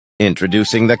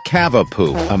Introducing the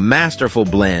Cavapoo, a masterful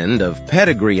blend of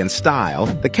pedigree and style.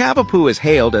 The Cavapoo is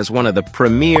hailed as one of the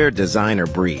premier designer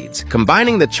breeds.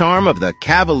 Combining the charm of the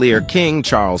Cavalier King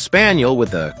Charles Spaniel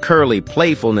with the curly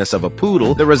playfulness of a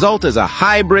poodle, the result is a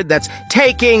hybrid that's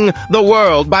taking the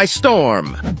world by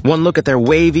storm. One look at their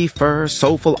wavy fur,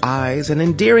 soulful eyes, and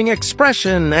endearing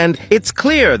expression, and it's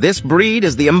clear this breed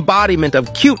is the embodiment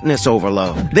of cuteness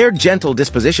overload. Their gentle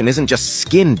disposition isn't just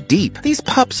skin deep. These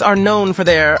pups are known for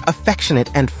their affectionate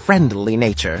and friendly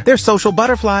nature. They're social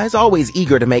butterflies, always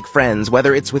eager to make friends,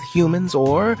 whether it's with humans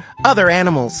or other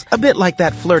animals. A bit like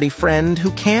that flirty friend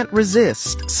who can't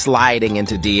resist sliding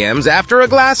into DMs after a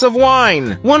glass of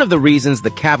wine. One of the reasons the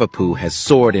Cavapoo has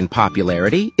soared in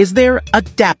popularity is their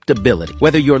adaptability.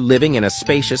 Whether you're living in a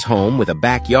spacious home with a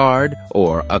backyard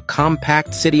or a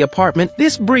compact city apartment,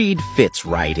 this breed fits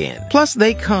right in. Plus,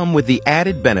 they come with the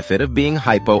added benefit of being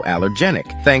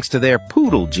hypoallergenic, thanks to their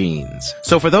poodle genes.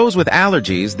 So for those with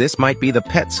allergies, this might be the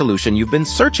pet solution you've been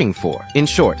searching for. In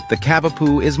short, the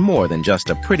Cavapoo is more than just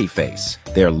a pretty face.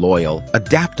 They're loyal,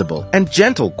 adaptable, and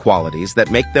gentle qualities that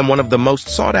make them one of the most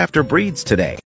sought-after breeds today.